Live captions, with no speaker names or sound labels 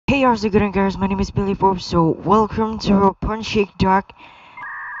Hey, how's it going, guys? My name is Billy Forbes. So, welcome to Punch Shake Dark,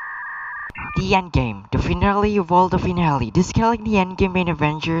 the endgame, the finale of all the finale. This is kind of like the endgame in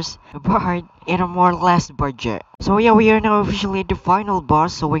Avengers, but in a more less budget. So yeah, we are now officially at the final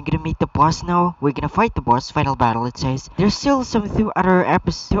boss. So we're gonna meet the boss now. We're gonna fight the boss. Final battle. It says there's still some two other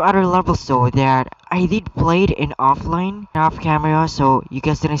levels though that I did played in offline, off camera. So you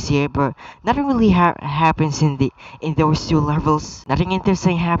guys didn't see it, but nothing really happens in those two levels. Nothing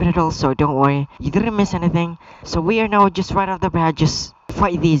interesting happened at all. So don't worry, you didn't miss anything. So we are now just right off the bat, just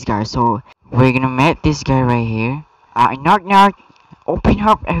fight these guys. So we're gonna meet this guy right here. Knock knock. Open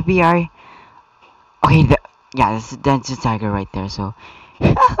up, FBI. Okay, yeah, that's the tiger right there. So,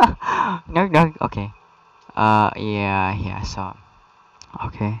 knock knock. Okay. Yeah. So,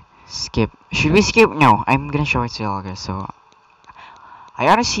 okay. Skip. Should we skip? No, I'm gonna show it to you guys. So, I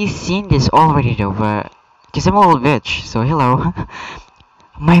honestly seen this already though, but cause I'm a little bitch. So hello,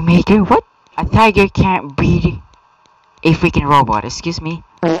 my maker. What? A tiger can't beat a freaking robot. Excuse me.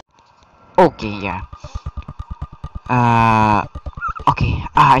 Okay, yeah. Okay.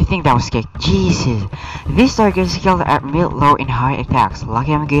 I think that was kick. Jesus. This target is skilled at mid, low, and high attacks.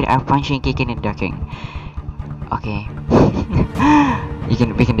 Lucky I'm good at punching, kicking, and ducking. Okay. We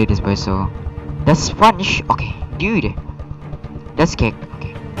can do this, boy. So that's punch. Okay, dude. That's kick.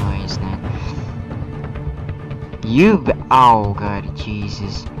 Okay. Nice, man. Oh god,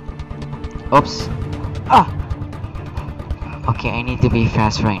 Jesus. Oops. Ah. Okay, I need to be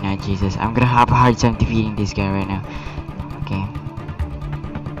fast right now, Jesus. I'm gonna have a hard time defeating this guy right now. Okay.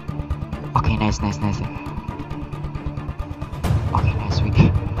 Okay, nice. Okay, nice.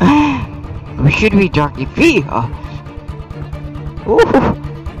 We should be Dark defeat. Ooh.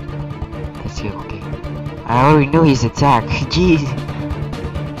 Let's go. Okay. I already know his attack. Jeez.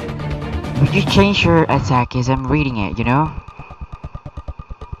 Would you change your attack as I'm reading it? You know?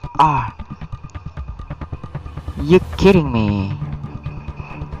 You kidding me?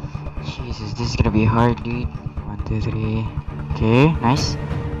 Jesus, this is gonna be hard, dude. 1, 2, 3. Okay, nice.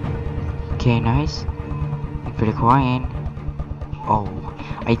 Okay, nice. Wait for the coin. Oh,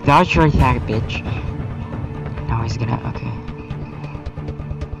 I thought you were attack, bitch. Now he's gonna. Okay.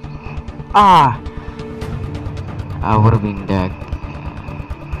 I would have been dead.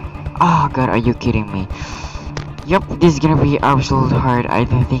 God, are you kidding me? Yep, this is gonna be absolute hard. I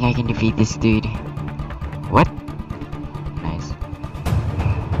don't think I can defeat this dude. What? Nice.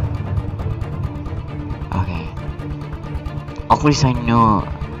 Okay. At least I know.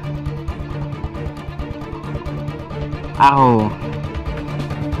 Ow.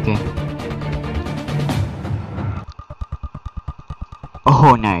 Okay.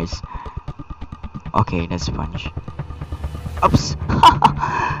 Oh, nice. Okay, that's a punch. Oops.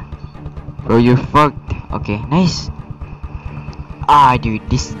 Bro, you're fucked. Okay, nice. Dude,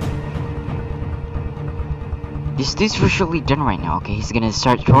 this dude's for surely done right now. Okay, he's gonna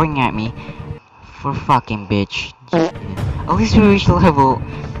start throwing at me. For fucking bitch. At least we reached level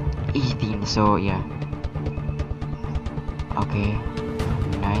 18, so yeah. Okay,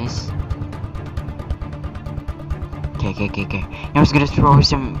 nice. Okay. Now he's gonna throw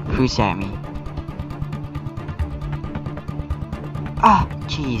some fruits at me.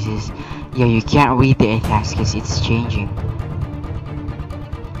 Jesus. Yeah, you can't read the attacks because it's changing.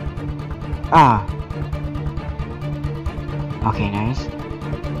 Okay, nice.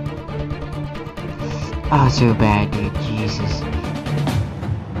 Too bad, dude. Jesus.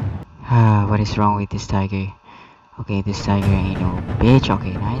 What is wrong with this tiger? Okay, this tiger ain't no bitch.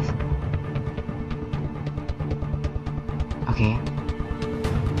 Okay, nice. Okay.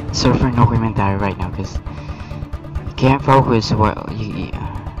 So for no commentary right now, cause you can't focus. What you?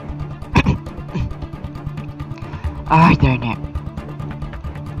 Darn it.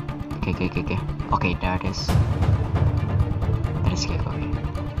 Okay. Okay, that is kick. Okay.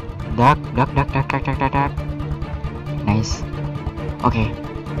 Duck. Nice. Okay.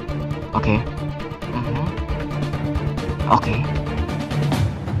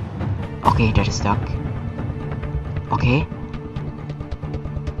 Okay, that is duck. Okay.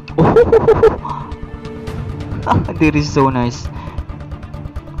 That is so nice.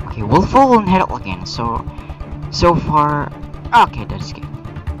 Okay, we'll fall on head again. So far. Okay, that is good.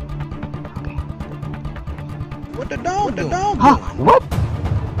 Okay. What the dog doing? What?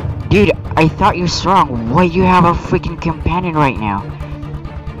 Dude, I thought you were strong. Why you have a freaking companion right now?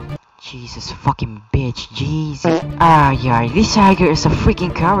 Jesus fucking bitch. Jesus. Yeah, this tiger is a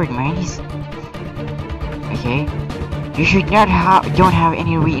freaking coward, man. He's okay. You should not don't have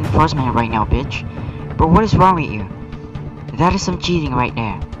any reinforcement right now, bitch. But what is wrong with you? That is some cheating right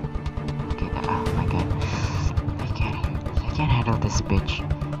there. Okay, oh my god. I can't handle this bitch.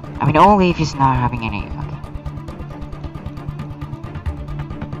 I mean, only if he's not having any.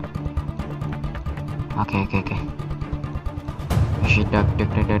 Okay. Okay. We should duck.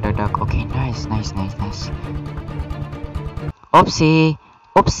 Okay, nice. Oopsie.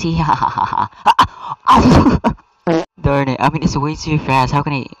 Darn it. I mean, it's way too fast. How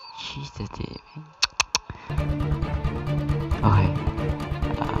can I? Jesus, dude. Okay.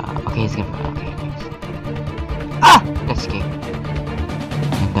 Okay, it's good. Okay, nice. Let's escape.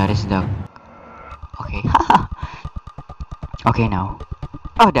 And that is duck. Okay. Okay, now.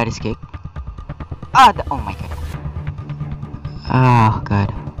 Oh, that is kick. Oh my god. Oh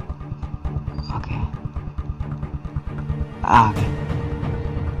god. Okay. Okay.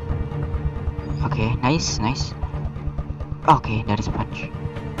 Okay, nice. Okay, that is punch.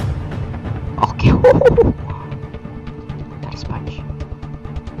 Okay. That is punch.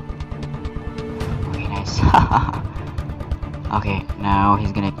 Okay, nice. Okay, now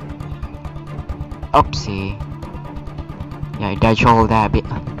he's gonna. Oopsie. Yeah, I dodged all that bit.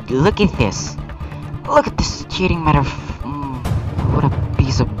 Look at this. Look at this cheating matter. What a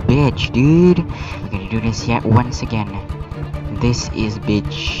piece of bitch, dude. We're gonna do this yet once again. This is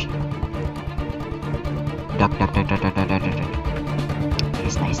bitch. Duck.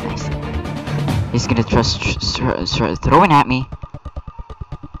 Nice. He's gonna throw it at me.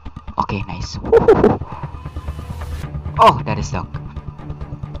 Okay, nice. Oh, that is duck.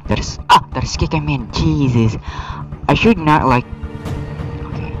 That is kick. I mean, Jesus. I should not like.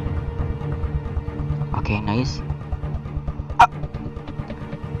 Okay, nice.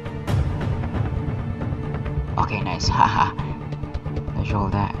 Okay, nice. Haha. There's all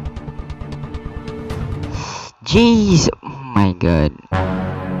that. Jeez. Oh my god.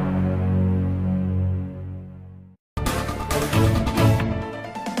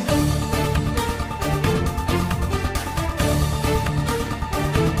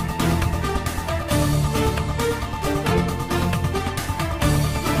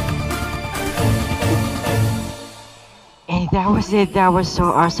 And that was it. That was so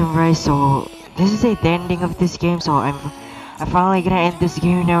awesome, right? So this is it, the ending of this game. So I'm finally gonna end this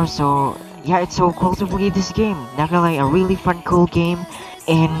game now. So yeah, it's so cool to play this game. Not gonna lie, a really fun, cool game.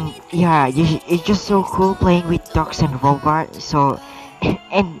 And yeah, it's just so cool playing with ducks and robots. So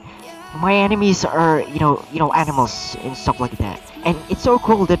and my enemies are animals and stuff like that. And it's so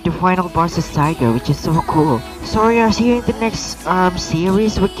cool that the final boss is Tiger, which is so cool. So yeah, see you in the next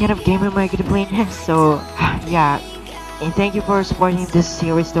series. What kind of game am I gonna play next? So yeah. And thank you for supporting this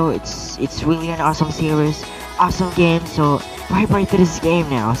series though. It's really an awesome series, awesome game. So bye to this game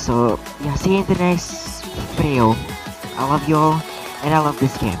now. So yeah, see you in the next video. I love you all and I love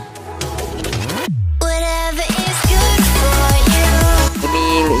this game. Whatever is good for you. I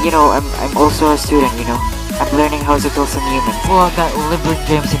mean, I'm also a student, I'm learning how to kill some humans. Pull out that liver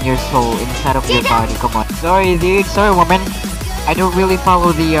gems in your soul inside of your body, come on. Sorry dude, sorry woman. I don't really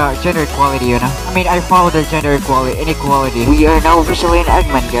follow the gender equality, I mean, I follow the gender inequality. We are now officially in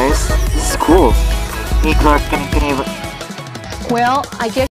Eggman, guys. This is cool. Hey Clark, can I... Well, I guess